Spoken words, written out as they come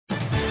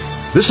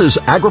This is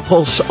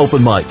AgriPulse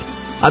Open Mic.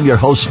 I'm your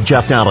host,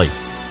 Jeff Nally.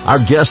 Our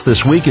guest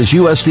this week is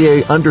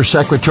USDA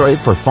Undersecretary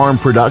for Farm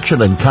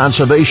Production and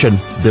Conservation,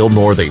 Bill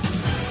Northey.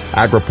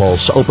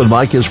 AgriPulse Open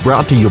Mic is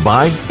brought to you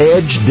by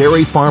Edge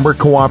Dairy Farmer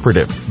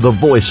Cooperative, the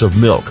voice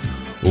of milk.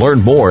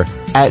 Learn more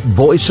at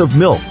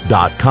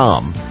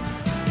voiceofmilk.com.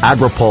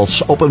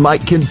 AgriPulse Open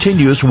Mic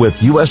continues with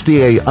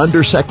USDA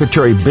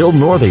Undersecretary Bill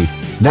Northey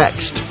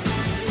next.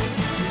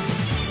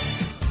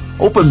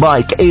 Open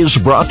Mic is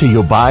brought to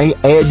you by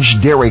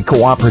Edge Dairy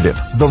Cooperative,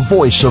 the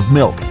voice of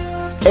milk.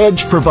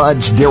 Edge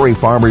provides dairy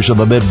farmers in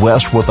the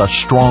Midwest with a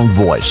strong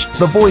voice,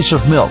 the voice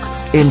of milk,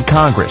 in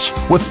Congress,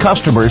 with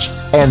customers,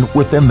 and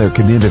within their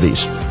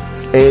communities.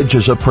 Edge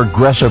is a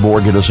progressive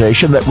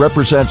organization that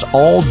represents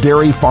all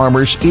dairy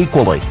farmers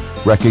equally,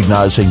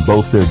 recognizing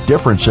both their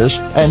differences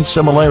and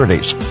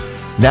similarities.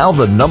 Now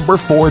the number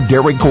 4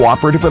 dairy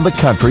cooperative in the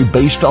country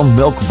based on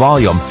milk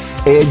volume,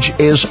 Edge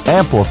is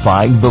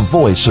amplifying the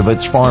voice of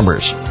its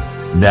farmers.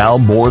 Now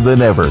more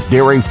than ever,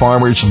 dairy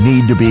farmers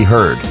need to be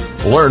heard.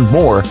 Learn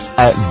more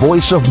at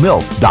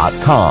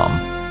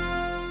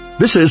voiceofmilk.com.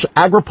 This is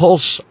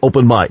AgriPulse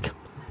Open Mic.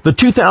 The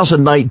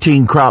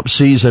 2019 crop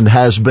season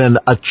has been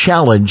a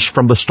challenge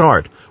from the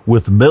start,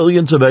 with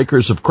millions of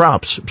acres of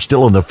crops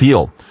still in the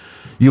field.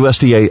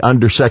 USDA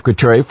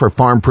Undersecretary for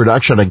Farm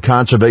Production and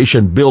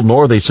Conservation Bill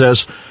Northey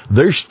says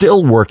they're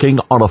still working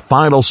on a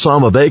final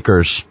sum of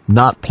acres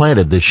not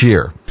planted this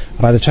year.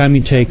 By the time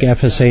you take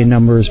FSA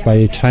numbers, by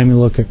the time you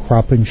look at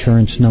crop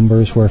insurance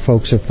numbers where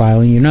folks are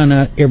filing,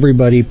 not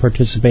everybody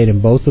participate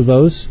in both of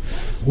those.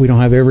 We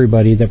don't have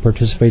everybody that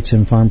participates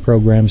in farm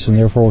programs and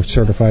therefore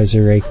certifies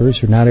their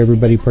acres, or not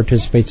everybody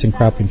participates in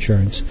crop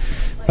insurance.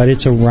 But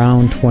it's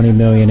around 20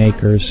 million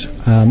acres.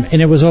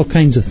 And it was all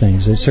kinds of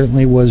things. It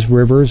certainly was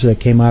rivers that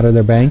came out of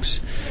their banks,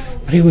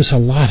 but it was a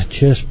lot of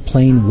just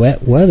plain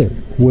wet weather,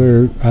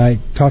 where I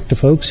talked to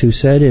folks who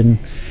said in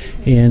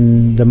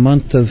the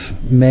month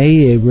of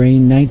May, it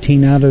rained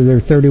 19 out of their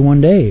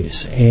 31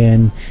 days,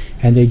 and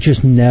they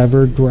just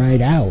never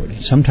dried out.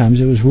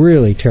 Sometimes it was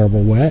really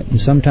terrible wet, and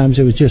sometimes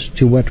it was just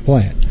too wet to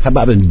plant. How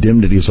about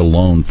indemnities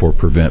alone for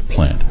prevent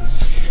plant?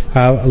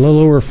 A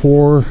little over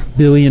 $4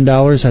 billion.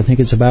 I think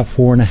it's about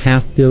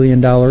 $4.5 billion.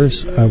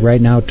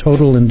 Right now,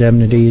 total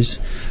indemnities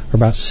are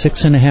about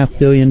 $6.5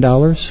 billion.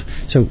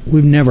 So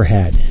we've never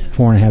had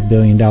 $4.5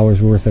 billion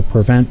worth of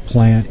prevent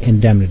plant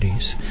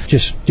indemnities.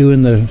 Just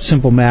doing the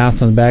simple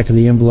math on the back of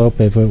the envelope,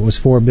 if it was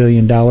 $4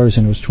 billion and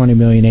it was 20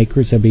 million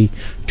acres, that'd be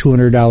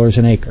 $200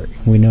 an acre.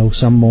 We know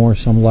some more,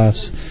 some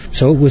less.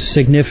 So it was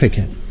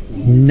significant.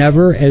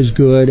 Never as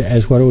good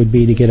as what it would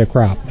be to get a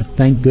crop. But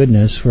thank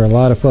goodness for a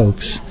lot of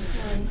folks,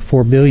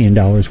 $4 billion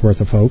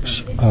worth of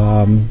folks,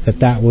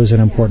 that was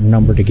an important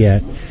number to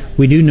get.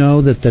 We do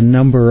know that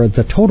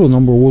the total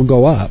number will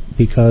go up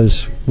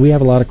because we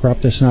have a lot of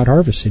crop that's not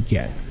harvested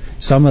yet.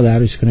 Some of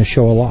that is going to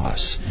show a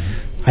loss.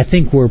 I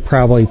think we're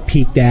probably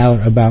peaked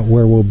out about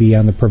where we'll be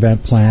on the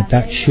prevent plant.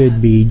 That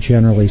should be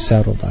generally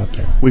settled out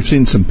there. We've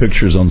seen some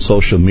pictures on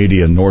social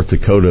media in North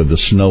Dakota of the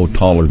snow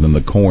taller than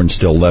the corn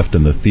still left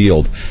in the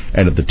field.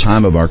 And at the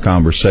time of our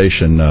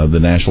conversation, the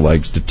National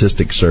Ag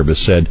Statistics Service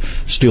said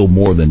still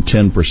more than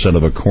 10%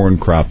 of a corn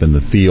crop in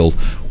the field.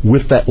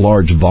 With that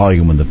large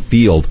volume in the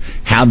field,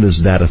 how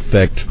does that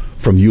affect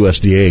from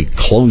USDA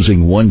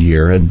closing one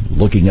year and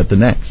looking at the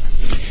next?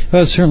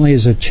 Well, it certainly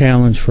is a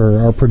challenge for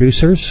our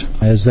producers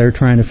as they're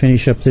trying to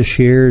finish up this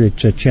year.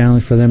 It's a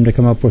challenge for them to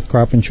come up with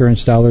crop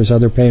insurance dollars,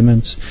 other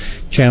payments,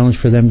 challenge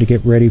for them to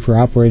get ready for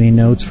operating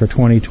notes for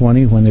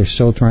 2020 when they're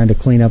still trying to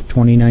clean up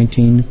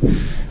 2019.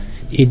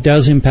 It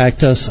does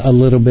impact us a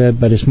little bit,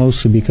 but it's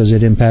mostly because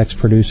it impacts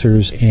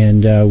producers,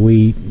 and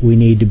we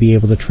need to be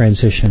able to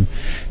transition.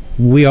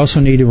 We also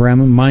need to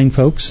remind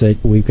folks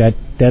that we've got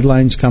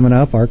deadlines coming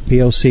up. ARC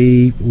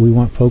PLC, we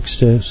want folks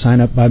to sign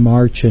up by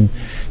March, and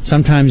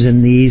sometimes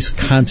in these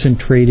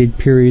concentrated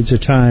periods of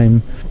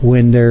time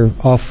when they're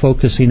off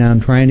focusing on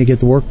trying to get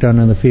the work done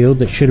in the field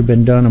that should have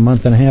been done a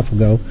month and a half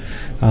ago,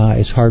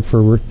 it's hard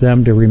for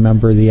them to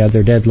remember the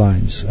other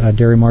deadlines.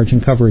 Dairy Margin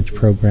Coverage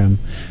Program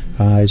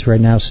is right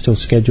now still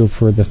scheduled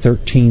for the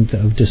 13th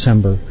of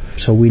December.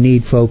 So we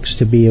need folks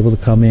to be able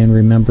to come in,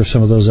 remember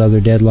some of those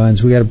other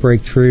deadlines. We got to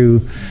break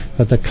through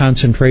the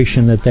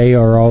concentration that they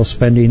are all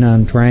spending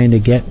on trying to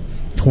get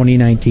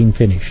 2019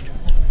 finished.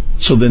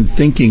 So then,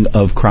 thinking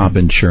of crop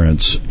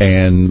insurance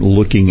and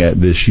looking at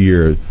this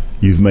year,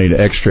 you've made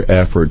extra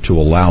effort to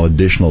allow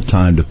additional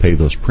time to pay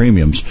those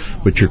premiums,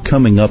 but you're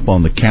coming up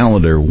on the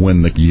calendar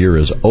when the year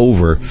is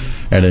over,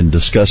 and in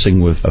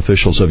discussing with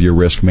officials of your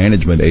risk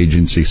management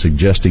agency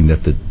suggesting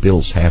that the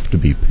bills have to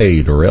be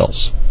paid or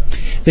else.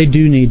 They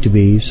do need to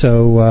be.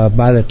 So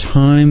by the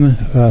time,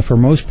 for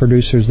most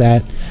producers,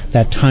 that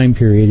time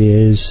period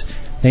is,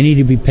 they need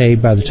to be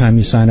paid by the time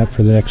you sign up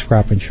for the next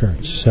crop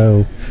insurance.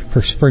 So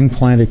for spring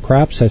planted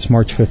crops, that's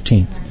March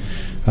 15th.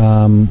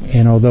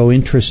 And although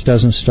interest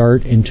doesn't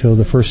start until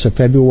the 1st of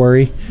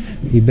February,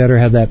 you better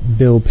have that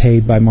bill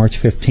paid by March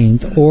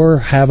 15th, or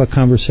have a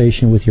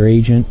conversation with your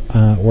agent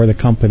or the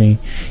company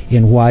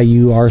in why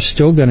you are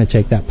still going to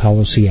take that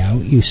policy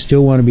out. You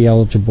still want to be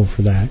eligible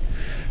for that.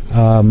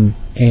 and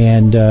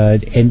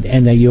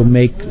that you'll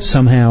make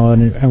somehow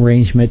an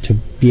arrangement to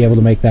be able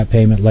to make that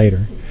payment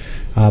later.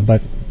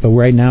 But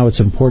right now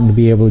it's important to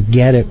be able to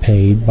get it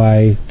paid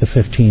by the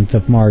 15th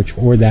of March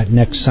or that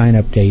next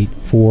sign-up date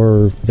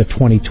for the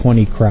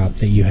 2020 crop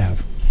that you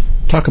have.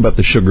 Talk about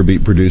the sugar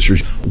beet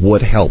producers.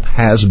 What help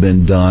has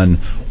been done?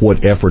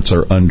 What efforts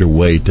are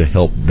underway to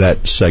help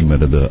that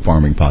segment of the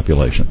farming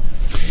population?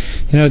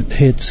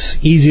 It's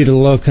easy to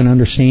look and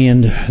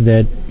understand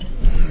that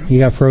you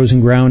got frozen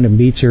ground and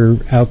beets are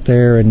out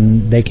there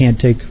and they can't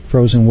take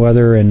frozen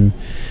weather and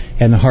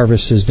the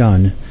harvest is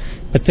done.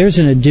 But there's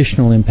an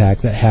additional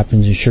impact that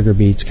happens in sugar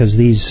beets because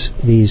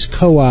these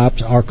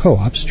co-ops are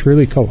co-ops,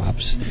 truly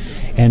co-ops.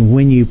 And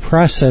when you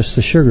process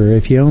the sugar,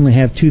 if you only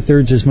have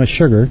 2/3 as much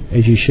sugar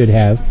as you should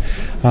have,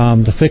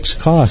 the fixed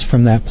costs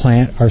from that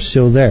plant are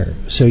still there.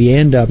 So you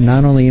end up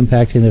not only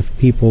impacting the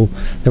people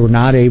that were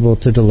not able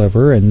to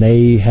deliver, and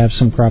they have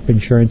some crop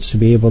insurance to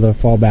be able to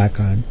fall back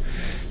on,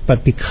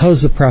 but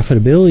because the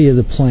profitability of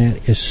the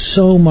plant is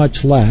so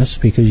much less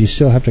because you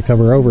still have to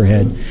cover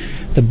overhead,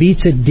 the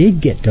beets that did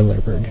get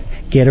delivered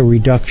get a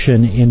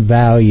reduction in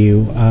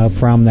value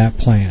from that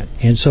plant.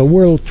 And so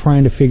we're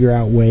trying to figure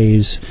out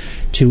ways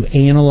to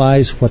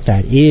analyze what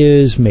that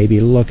is, maybe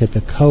look at the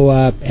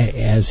co-op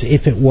as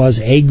if it was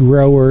a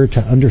grower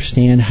to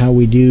understand how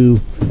we do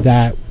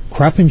that.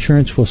 Crop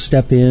insurance will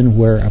step in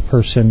where a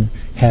person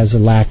has a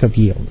lack of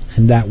yield,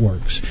 and that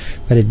works.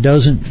 But it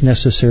doesn't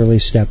necessarily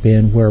step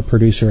in where a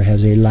producer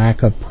has a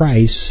lack of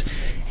price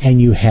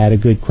and you had a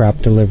good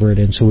crop delivered,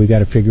 and so we've got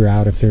to figure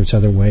out if there's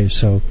other ways.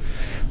 So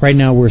right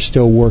now we're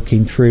still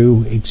working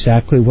through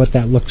exactly what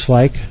that looks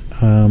like.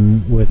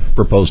 With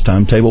proposed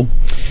timetable?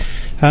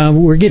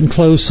 We're getting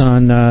close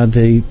on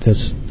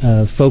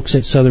the folks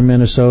at Southern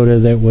Minnesota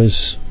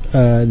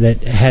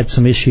that had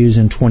some issues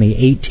in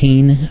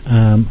 2018.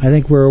 I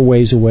think we're a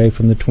ways away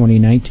from the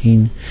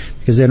 2019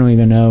 because they don't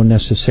even know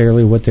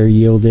necessarily what their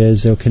yield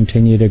is. They'll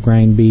continue to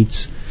grind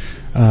beets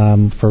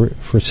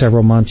for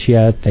several months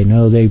yet. They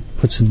know they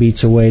put some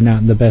beets away not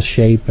in the best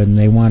shape, and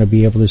they want to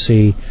be able to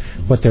see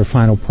what their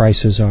final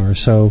prices are.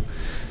 So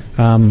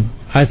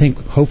I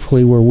think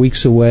hopefully we're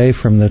weeks away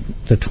from the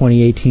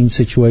 2018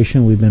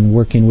 situation. We've been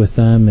working with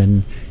them,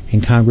 and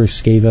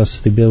Congress gave us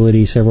the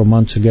ability several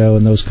months ago,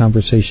 and those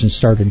conversations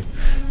started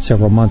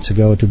several months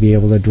ago to be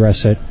able to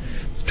address it.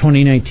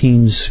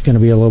 2019 is going to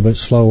be a little bit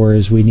slower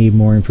as we need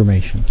more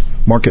information.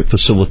 Market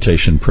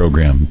Facilitation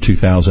Program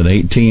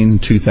 2018,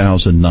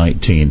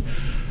 2019.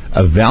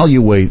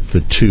 Evaluate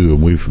the two.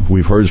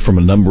 We've heard from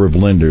a number of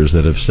lenders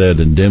that have said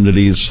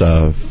indemnities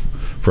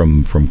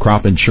from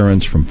crop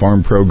insurance, from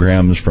farm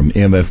programs, from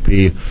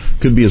MFP,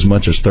 could be as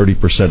much as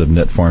 30% of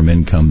net farm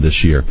income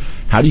this year.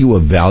 How do you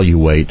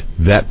evaluate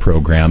that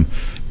program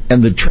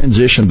and the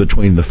transition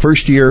between the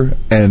first year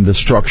and the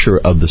structure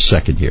of the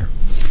second year?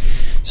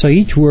 So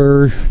each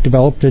were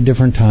developed at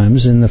different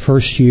times. In the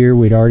first year,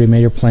 we'd already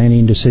made our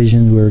planning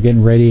decisions. We were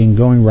getting ready and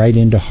going right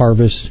into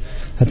harvest.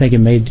 I think it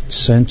made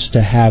sense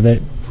to have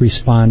it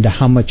respond to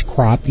how much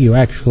crop you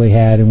actually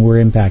had and were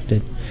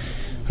impacted.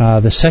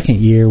 The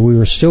second year, we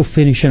were still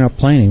finishing up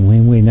planning.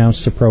 When we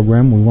announced the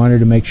program, we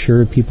wanted to make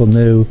sure people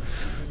knew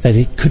that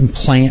it couldn't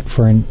plant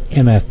for an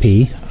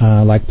MFP,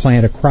 like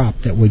plant a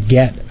crop that would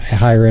get a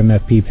higher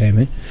MFP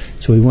payment.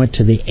 So we went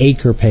to the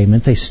acre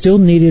payment. They still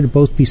needed to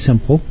both be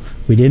simple.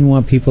 We didn't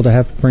want people to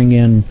have to bring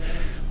in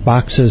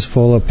boxes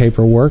full of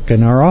paperwork,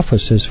 and our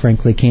offices,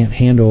 frankly, can't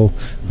handle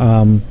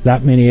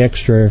that many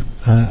extra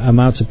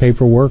amounts of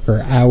paperwork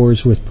or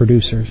hours with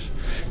producers.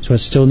 So it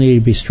still needed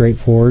to be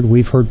straightforward.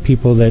 We've heard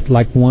people that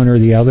like one or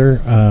the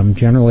other.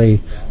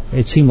 Generally,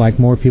 it seemed like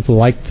more people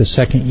liked the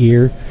second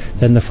year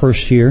than the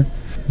first year,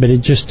 but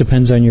it just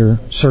depends on your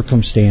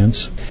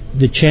circumstance.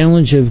 The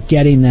challenge of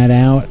getting that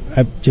out,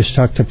 I just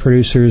talked to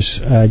producers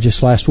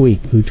just last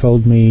week who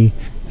told me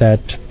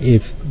that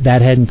if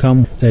that hadn't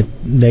come, that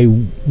they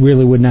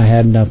really would not have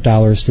had enough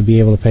dollars to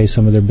be able to pay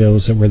some of their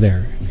bills that were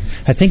there.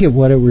 I think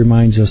what it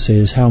reminds us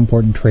is how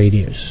important trade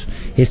is.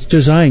 It's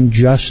designed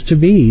just to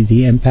be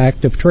the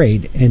impact of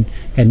trade,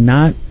 and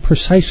not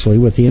precisely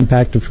what the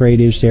impact of trade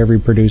is to every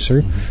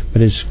producer,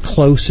 but as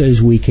close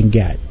as we can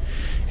get.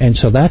 And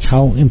so that's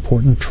how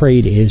important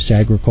trade is to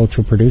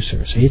agricultural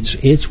producers.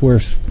 It's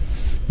worth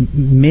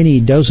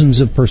many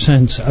dozens of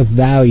 % of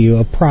value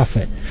of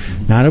profit,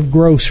 not of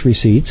gross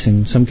receipts.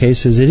 In some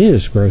cases it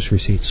is gross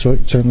receipts. So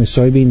certainly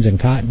soybeans and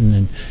cotton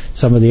and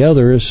some of the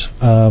others,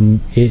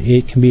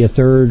 it can be a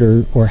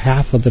third or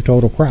half of the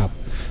total crop.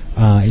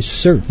 It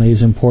certainly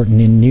is important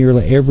in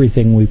nearly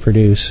everything we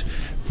produce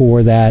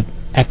for that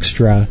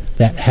extra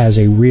that has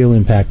a real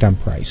impact on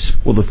price.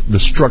 Well, the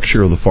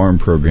structure of the farm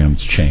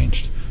program's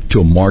changed to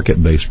a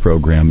market-based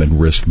program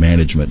and risk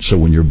management. So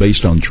when you're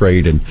based on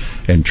trade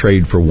and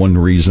trade for one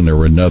reason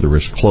or another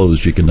is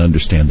closed, you can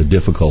understand the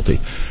difficulty.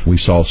 We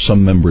saw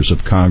some members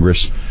of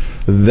Congress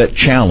that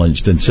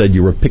challenged and said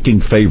you were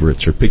picking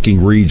favorites or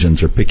picking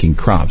regions or picking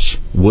crops.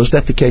 Was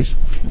that the case?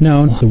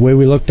 No. The way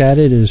we looked at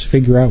it is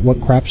figure out what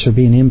crops are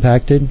being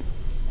impacted.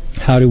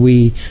 How do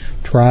we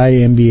try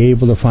and be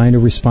able to find a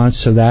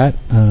response to that?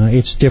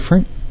 It's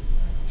different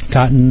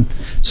Cotton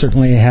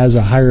certainly has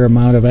a higher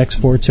amount of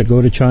exports that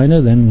go to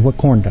China than what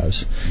corn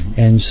does.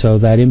 And so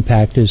that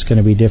impact is going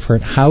to be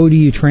different. How do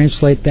you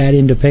translate that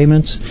into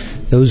payments?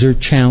 Those are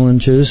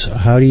challenges.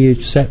 How do you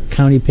set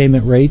county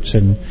payment rates?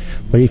 And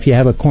but if you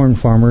have a corn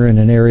farmer in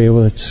an area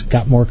that's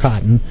got more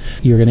cotton,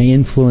 you're going to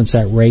influence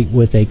that rate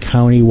with a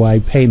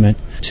county-wide payment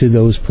to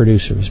those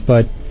producers.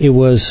 But it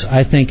was,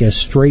 I think, as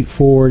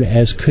straightforward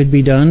as could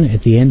be done.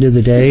 At the end of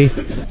the day,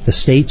 the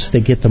states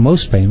that get the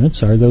most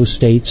payments are those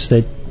states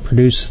that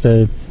produce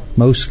the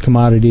most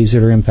commodities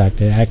that are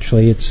impacted.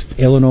 Actually, it's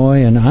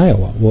Illinois and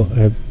Iowa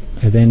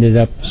have ended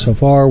up so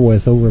far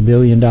with over $1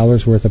 billion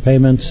worth of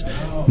payments,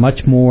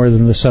 much more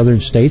than the southern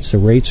states. The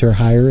rates are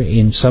higher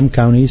in some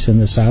counties in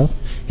the south.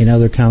 In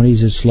other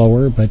counties it's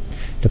lower, but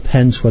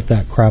depends what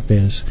that crop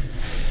is.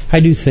 I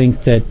do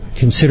think that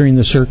considering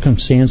the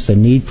circumstance, the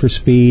need for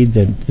speed,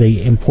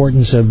 the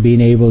importance of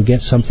being able to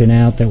get something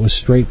out that was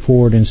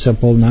straightforward and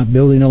simple, not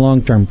building a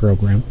long-term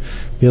program,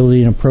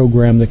 building a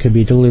program that could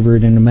be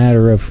delivered in a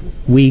matter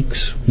of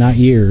weeks, not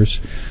years,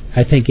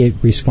 I think it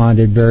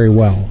responded very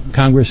well.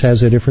 Congress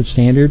has a different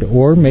standard,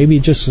 or maybe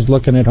just is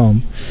looking at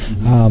home.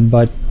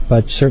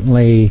 But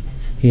certainly,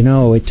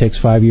 it takes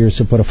 5 years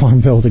to put a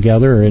farm bill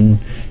together, and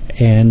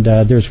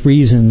there's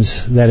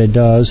reasons that it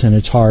does, and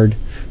it's hard.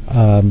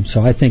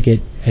 So I think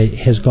it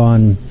has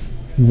gone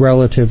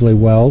relatively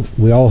well.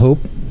 We all hope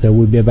that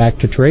we'll be back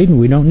to trade, and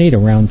we don't need a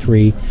round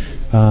 3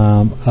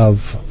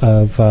 of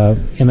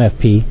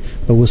MFP,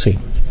 but we'll see.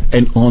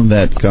 And on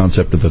that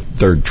concept of the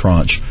third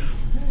tranche,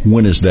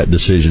 when is that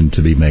decision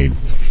to be made?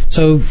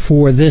 So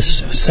for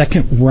this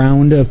second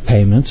round of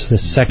payments, the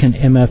second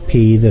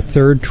MFP, the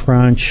third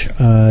tranche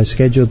is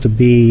scheduled to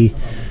be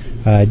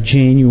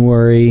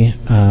January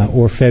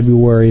or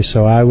February,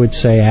 so I would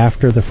say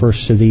after the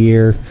first of the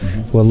year.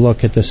 We'll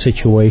look at the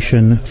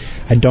situation.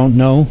 I don't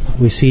know.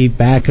 We see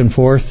back and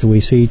forth. We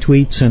see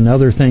tweets and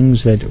other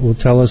things that will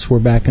tell us we're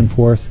back and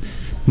forth.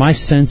 My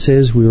sense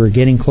is we were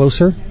getting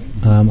closer.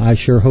 I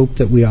sure hope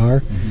that we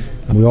are.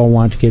 We all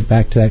want to get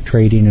back to that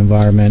trading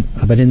environment.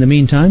 But in the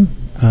meantime,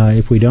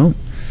 if we don't,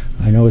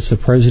 I know it's the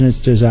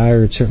President's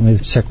desire, it's certainly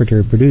the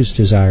Secretary of Purdue's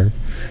desire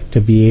to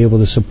be able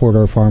to support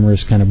our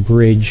farmers, kind of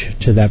bridge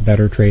to that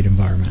better trade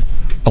environment.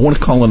 I want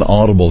to call an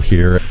audible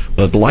here,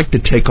 but I'd like to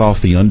take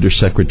off the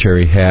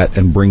Undersecretary hat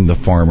and bring the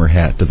farmer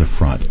hat to the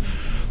front.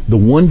 The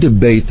one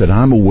debate that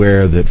I'm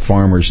aware that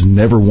farmers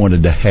never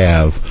wanted to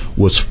have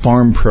was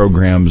farm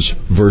programs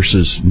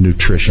versus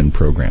nutrition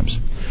programs.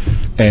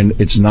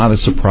 And it's not a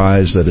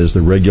surprise that as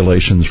the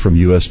regulations from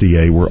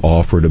USDA were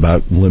offered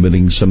about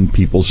limiting some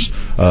people's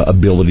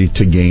ability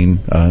to gain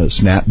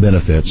SNAP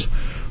benefits,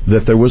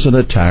 that there was an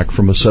attack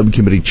from a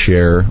subcommittee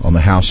chair on the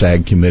House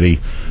Ag Committee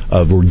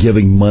of we're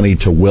giving money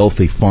to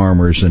wealthy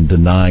farmers and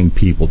denying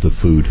people the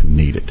food who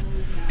need it.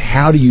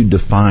 How do you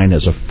define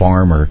as a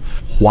farmer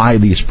why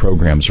these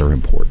programs are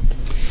important?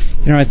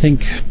 I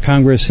think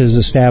Congress has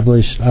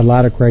established a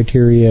lot of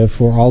criteria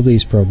for all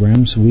these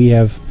programs. We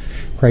have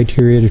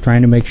criteria to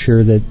trying to make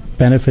sure that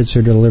benefits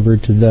are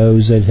delivered to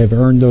those that have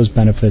earned those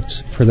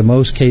benefits. For the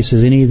most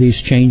cases, any of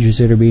these changes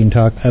that are being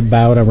talked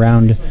about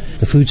around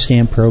the food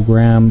stamp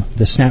program,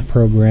 the SNAP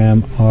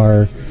program,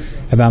 are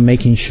about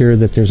making sure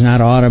that there's not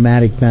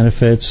automatic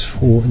benefits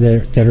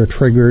that are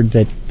triggered,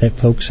 that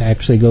folks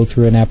actually go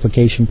through an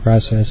application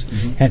process,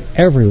 and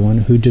everyone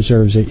who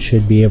deserves it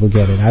should be able to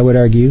get it. I would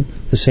argue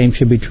the same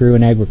should be true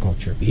in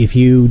agriculture. If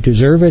you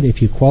deserve it,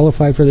 if you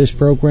qualify for this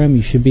program,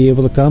 you should be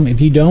able to come.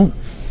 If you don't,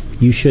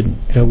 you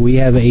shouldn't. We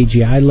have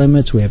AGI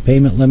limits, we have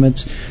payment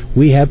limits,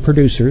 we have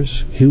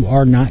producers who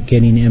are not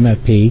getting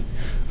MFP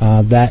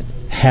that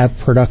have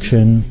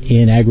production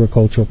in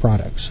agricultural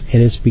products.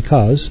 And it's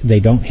because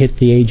they don't hit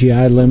the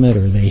AGI limit,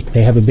 or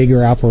they have a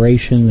bigger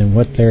operation than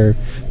what their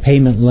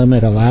payment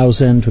limit allows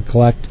them to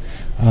collect.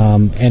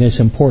 And it's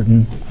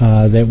important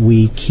that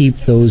we keep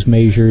those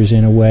measures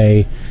in a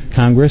way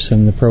Congress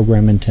and the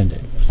program intended.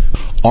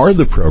 Are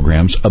the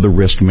programs of the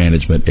Risk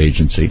Management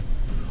Agency,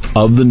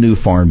 of the new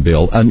Farm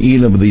Bill, and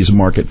even of these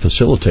Market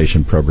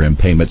Facilitation Program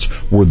payments,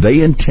 were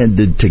they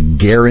intended to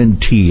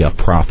guarantee a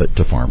profit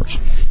to farmers?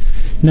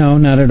 No,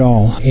 not at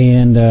all.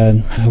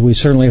 And we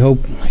certainly hope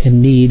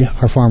and need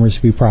our farmers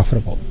to be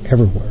profitable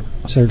everywhere.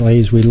 Certainly,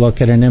 as we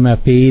look at an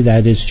MFP,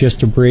 that is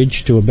just a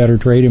bridge to a better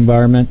trade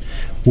environment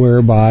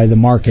whereby the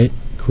market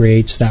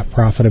creates that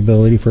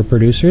profitability for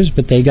producers,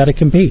 but they got to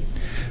compete.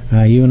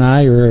 You and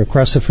I are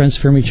across the fence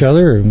from each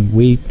other, and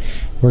we're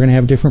going to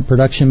have different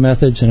production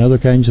methods and other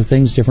kinds of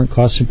things, different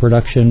costs of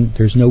production.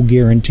 There's no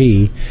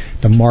guarantee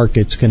the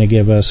market's going to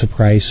give us a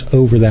price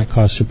over that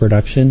cost of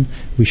production.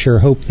 We sure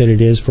hope that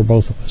it is for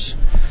both of us.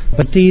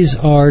 But these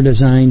are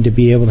designed to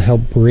be able to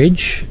help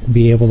bridge,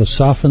 be able to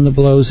soften the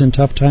blows in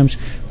tough times.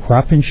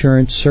 Crop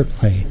insurance,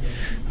 certainly.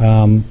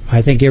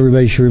 I think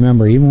everybody should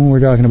remember, even when we're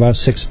talking about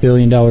 $6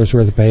 billion worth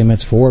of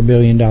payments, $4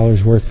 billion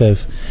worth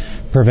of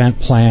prevent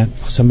plant,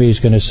 somebody's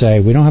going to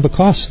say, we don't have a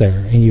cost there,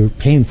 and you're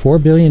paying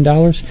 $4 billion?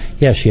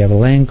 Yes, you have a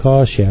land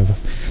cost, you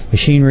have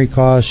machinery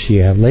costs,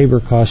 you have labor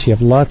costs, you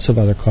have lots of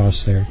other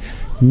costs there.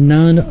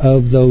 None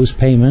of those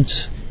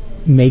payments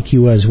make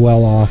you as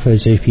well off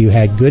as if you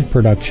had good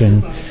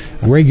production,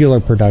 regular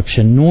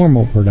production,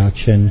 normal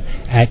production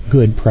at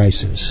good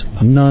prices.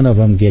 None of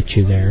them get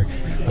you there.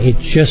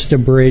 It's just a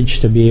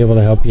bridge to be able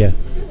to help you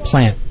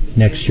plant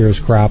next year's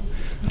crop,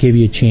 give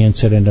you a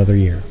chance at another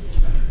year.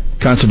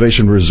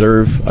 Conservation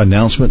Reserve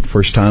announcement,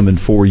 first time in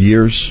 4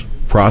 years.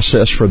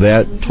 Process for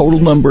that, total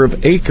number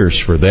of acres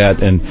for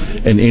that, and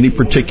any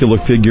particular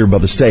figure by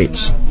the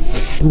states.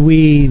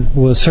 We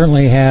will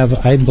certainly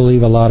have, I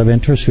believe, a lot of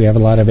interest. We have a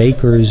lot of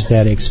acres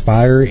that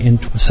expire in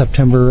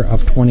September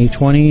of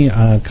 2020,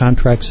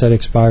 contracts that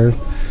expire.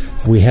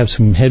 We have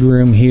some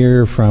headroom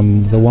here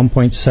from the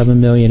 1.7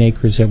 million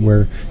acres that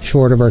we're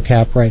short of our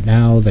cap right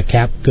now, the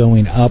cap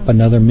going up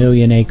another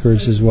million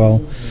acres as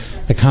well.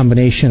 The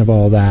combination of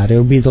all that,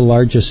 it'll be the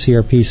largest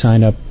CRP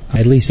sign-up,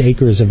 at least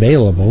acres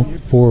available,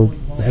 for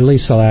at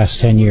least the last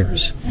 10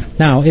 years.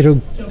 Now,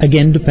 it'll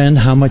again depend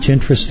how much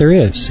interest there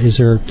is. Is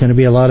there going to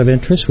be a lot of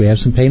interest? We have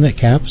some payment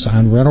caps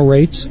on rental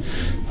rates.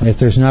 If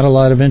there's not a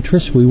lot of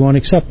interest, we won't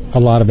accept a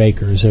lot of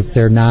acres if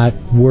they're not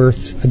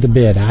worth the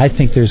bid. I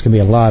think there's going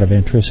to be a lot of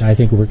interest. I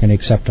think we're going to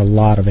accept a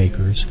lot of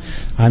acres.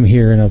 I'm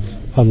hearing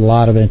of a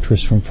lot of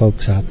interest from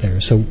folks out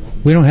there. So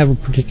we don't have a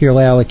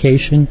particular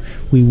allocation.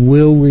 We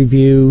will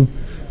review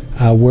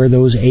where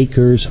those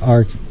acres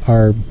are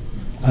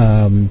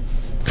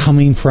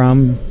coming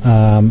from,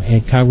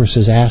 and Congress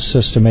has asked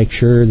us to make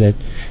sure that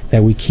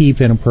we keep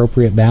an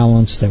appropriate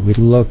balance, that we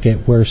look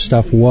at where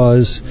stuff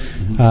was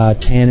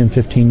 10 and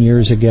 15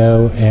 years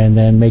ago, and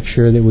then make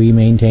sure that we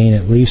maintain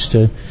at least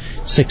a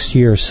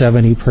 60 or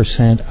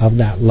 70% of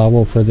that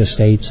level for the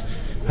states.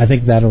 I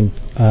think that'll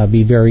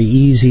be very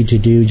easy to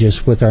do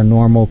just with our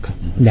normal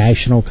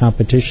national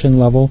competition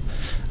level.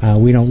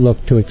 We don't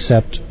look to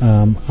accept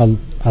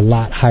a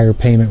lot higher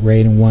payment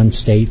rate in one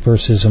state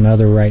versus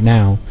another right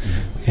now,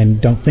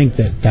 and don't think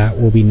that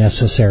will be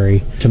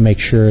necessary to make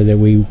sure that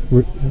we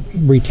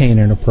retain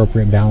an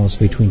appropriate balance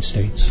between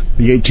states.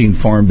 The 18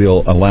 Farm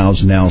Bill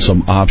allows now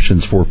some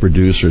options for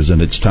producers,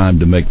 and it's time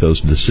to make those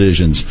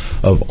decisions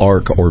of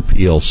ARC or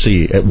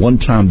PLC. At one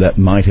time, that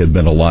might have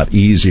been a lot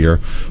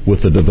easier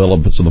with the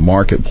developments of the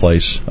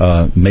marketplace,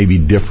 maybe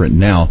different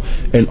now.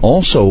 And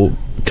also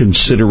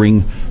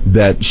considering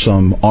that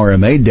some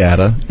RMA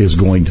data is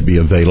going to be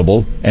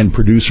available and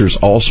producers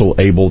also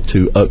able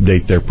to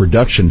update their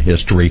production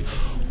history.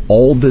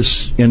 All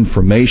this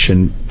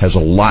information has a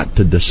lot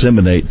to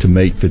disseminate to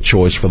make the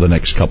choice for the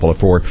next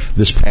for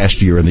this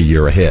past year and the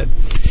year ahead.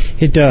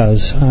 It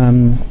does.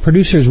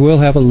 Producers will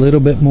have a little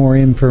bit more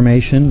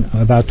information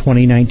about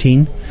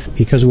 2019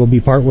 because we'll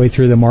be partway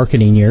through the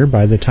marketing year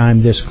by the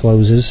time this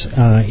closes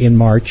in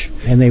March,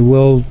 and they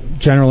will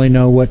generally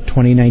know what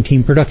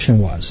 2019 production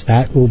was.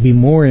 That will be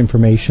more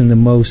information than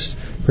most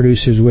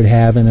producers would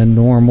have in a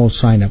normal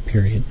sign-up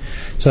period.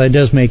 So that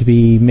does make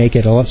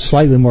it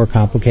slightly more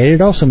complicated.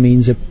 It also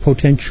means that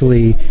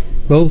potentially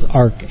both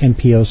ARC and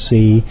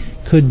PLC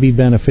could be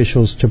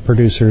beneficial to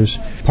producers.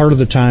 Part of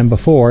the time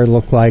before, it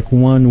looked like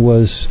one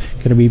was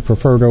going to be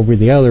preferred over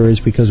the other is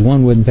because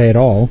one wouldn't pay at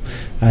all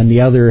and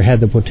the other had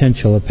the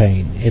potential of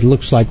paying. It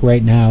looks like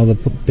right now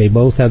they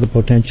both have the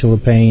potential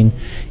of paying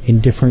in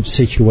different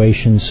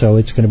situations, so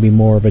it's going to be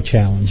more of a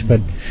challenge.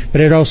 But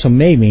it also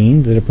may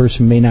mean that a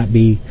person may not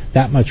be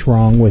that much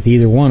wrong with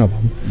either one of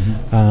them.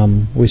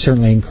 Mm-hmm. We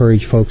certainly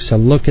encourage folks to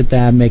look at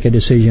that, make a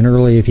decision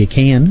early if you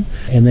can,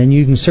 and then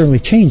you can certainly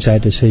change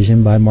that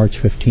decision by March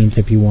 15th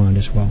if you want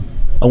as well.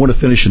 I want to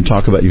finish and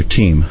talk about your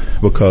team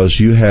because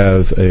you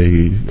have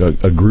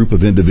a group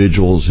of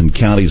individuals in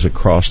counties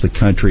across the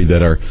country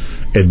that are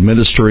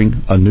administering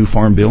a new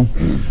farm bill.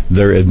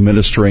 They're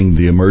administering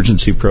the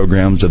emergency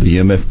programs of the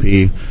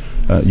MFP.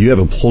 You have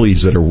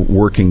employees that are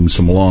working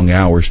some long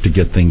hours to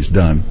get things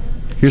done.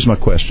 Here's my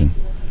question.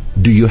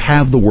 Do you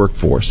have the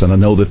workforce? And I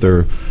know that there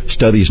are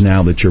studies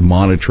now that you're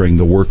monitoring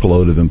the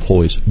workload of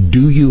employees.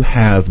 Do you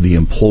have the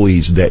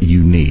employees that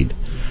you need?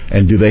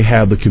 And do they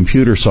have the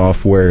computer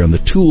software and the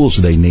tools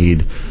they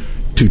need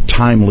to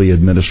timely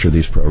administer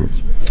these programs?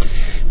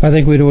 I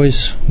think we'd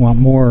always want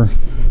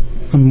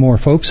more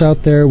folks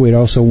out there. We'd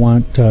also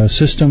want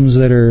systems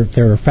that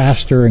are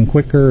faster and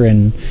quicker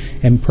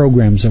and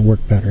programs that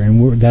work better.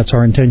 And that's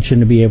our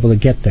intention to be able to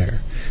get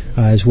there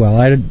as well.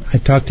 I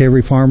talk to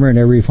every farmer, and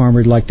every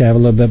farmer would like to have a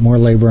little bit more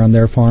labor on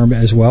their farm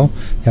as well.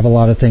 They have a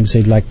lot of things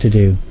they'd like to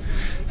do.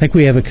 I think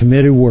we have a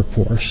committed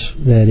workforce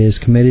that is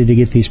committed to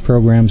get these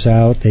programs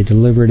out. They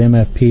delivered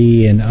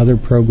MFP and other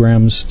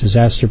programs,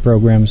 disaster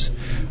programs,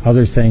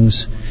 other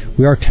things.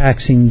 We are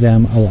taxing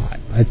them a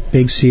lot. A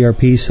big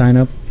CRP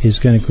sign-up is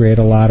going to create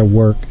a lot of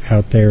work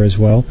out there as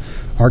well.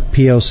 ARC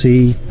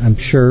PLC, I'm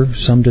sure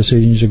some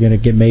decisions are going to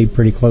get made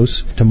pretty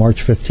close to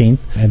March 15th,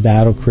 and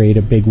that'll create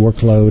a big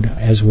workload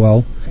as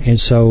well. And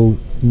so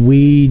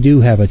we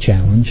do have a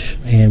challenge,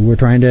 and we're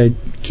trying to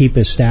keep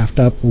us staffed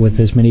up with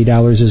as many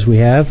dollars as we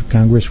have.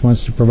 Congress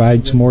wants to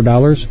provide some more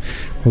dollars.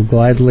 We'll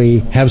gladly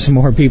have some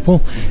more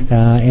people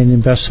and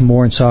invest some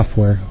more in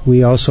software.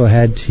 We also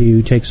had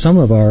to take some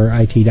of our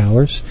IT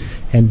dollars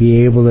and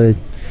be able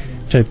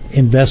to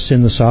invest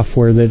in the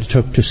software that it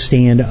took to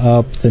stand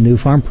up the new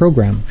farm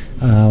program.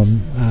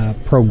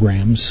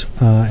 programs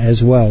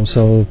as well.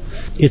 So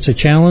it's a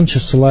challenge.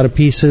 It's a lot of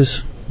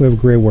pieces. We have a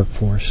great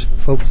workforce.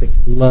 Folks that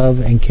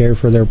love and care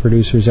for their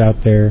producers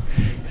out there,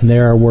 and they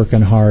are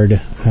working hard.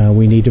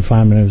 We need to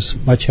find them as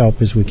much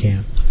help as we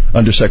can.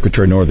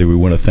 Undersecretary Northey, we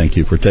want to thank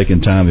you for taking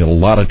time. You had a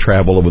lot of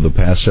travel over the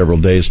past several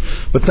days,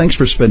 but thanks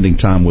for spending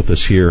time with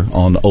us here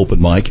on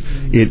Open Mic.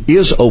 It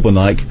is Open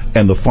Mic,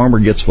 and the farmer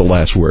gets the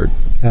last word.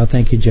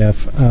 Thank you,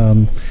 Jeff.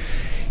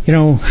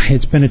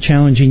 It's been a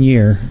challenging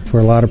year for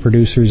a lot of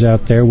producers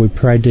out there. We've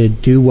tried to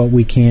do what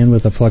we can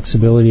with the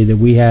flexibility that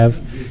we have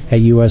at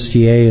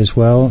USDA as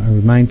well. I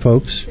remind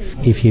folks,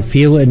 if you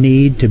feel a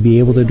need to be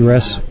able to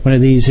address one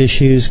of these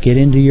issues, get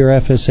into your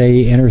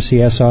FSA,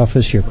 NRCS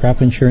office, your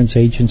crop insurance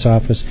agent's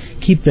office.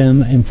 Keep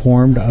them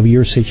informed of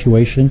your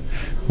situation,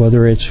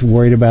 whether it's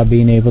worried about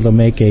being able to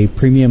make a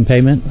premium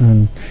payment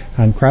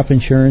on crop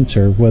insurance,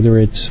 or whether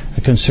it's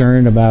a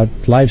concern about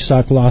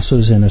livestock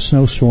losses in a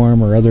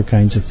snowstorm or other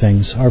kinds of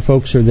things. Our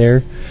folks are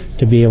there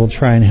to be able to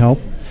try and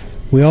help.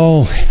 We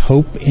all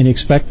hope and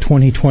expect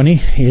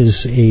 2020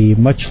 is a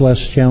much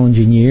less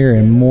challenging year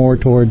and more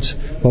towards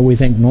what we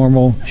think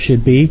normal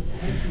should be.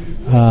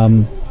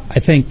 I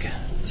think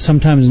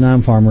sometimes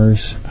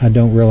non-farmers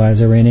don't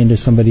realize. I ran into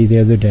somebody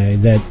the other day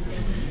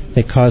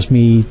that caused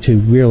me to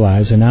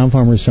realize, and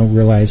non-farmers don't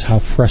realize how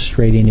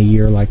frustrating a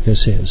year like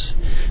this is.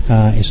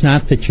 It's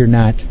not that you're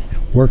not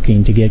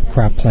working to get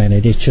crop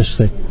planted. It's just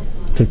that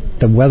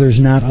the weather's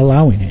not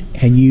allowing it,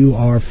 and you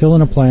are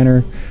filling a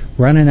planter,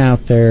 running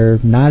out there,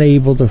 not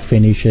able to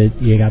finish it.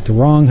 You got the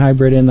wrong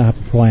hybrid in the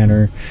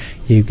planter.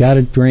 You've got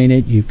to drain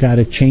it. You've got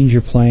to change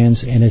your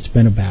plans, and it's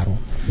been a battle.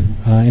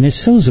 And it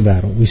still is a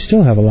battle. We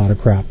still have a lot of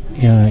crop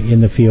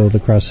in the field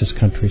across this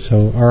country.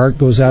 So our heart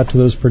goes out to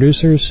those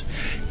producers.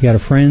 You got a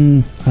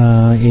friend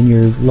in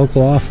your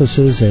local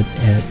offices at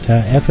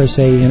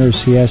FSA,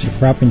 NRCS, your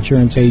crop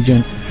insurance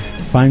agent.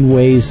 Find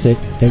ways that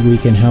we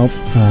can help.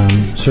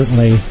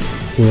 Certainly,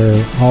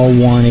 we're all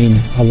wanting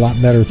a lot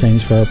better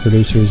things for our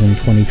producers in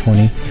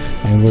 2020,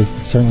 and we're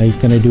certainly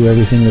going to do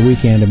everything that we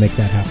can to make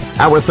that happen.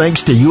 Our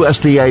thanks to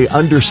USDA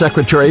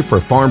Undersecretary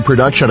for Farm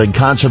Production and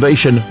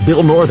Conservation,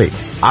 Bill Northey,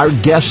 our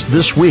guest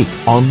this week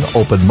on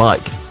Open Mic.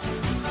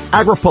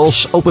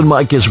 AgriPulse Open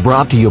Mic is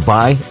brought to you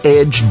by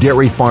Edge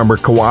Dairy Farmer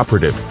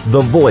Cooperative,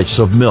 the voice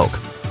of milk.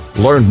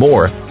 Learn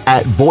more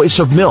at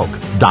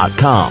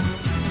voiceofmilk.com.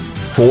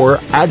 For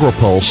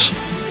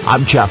AgriPulse,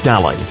 I'm Jeff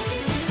Nally.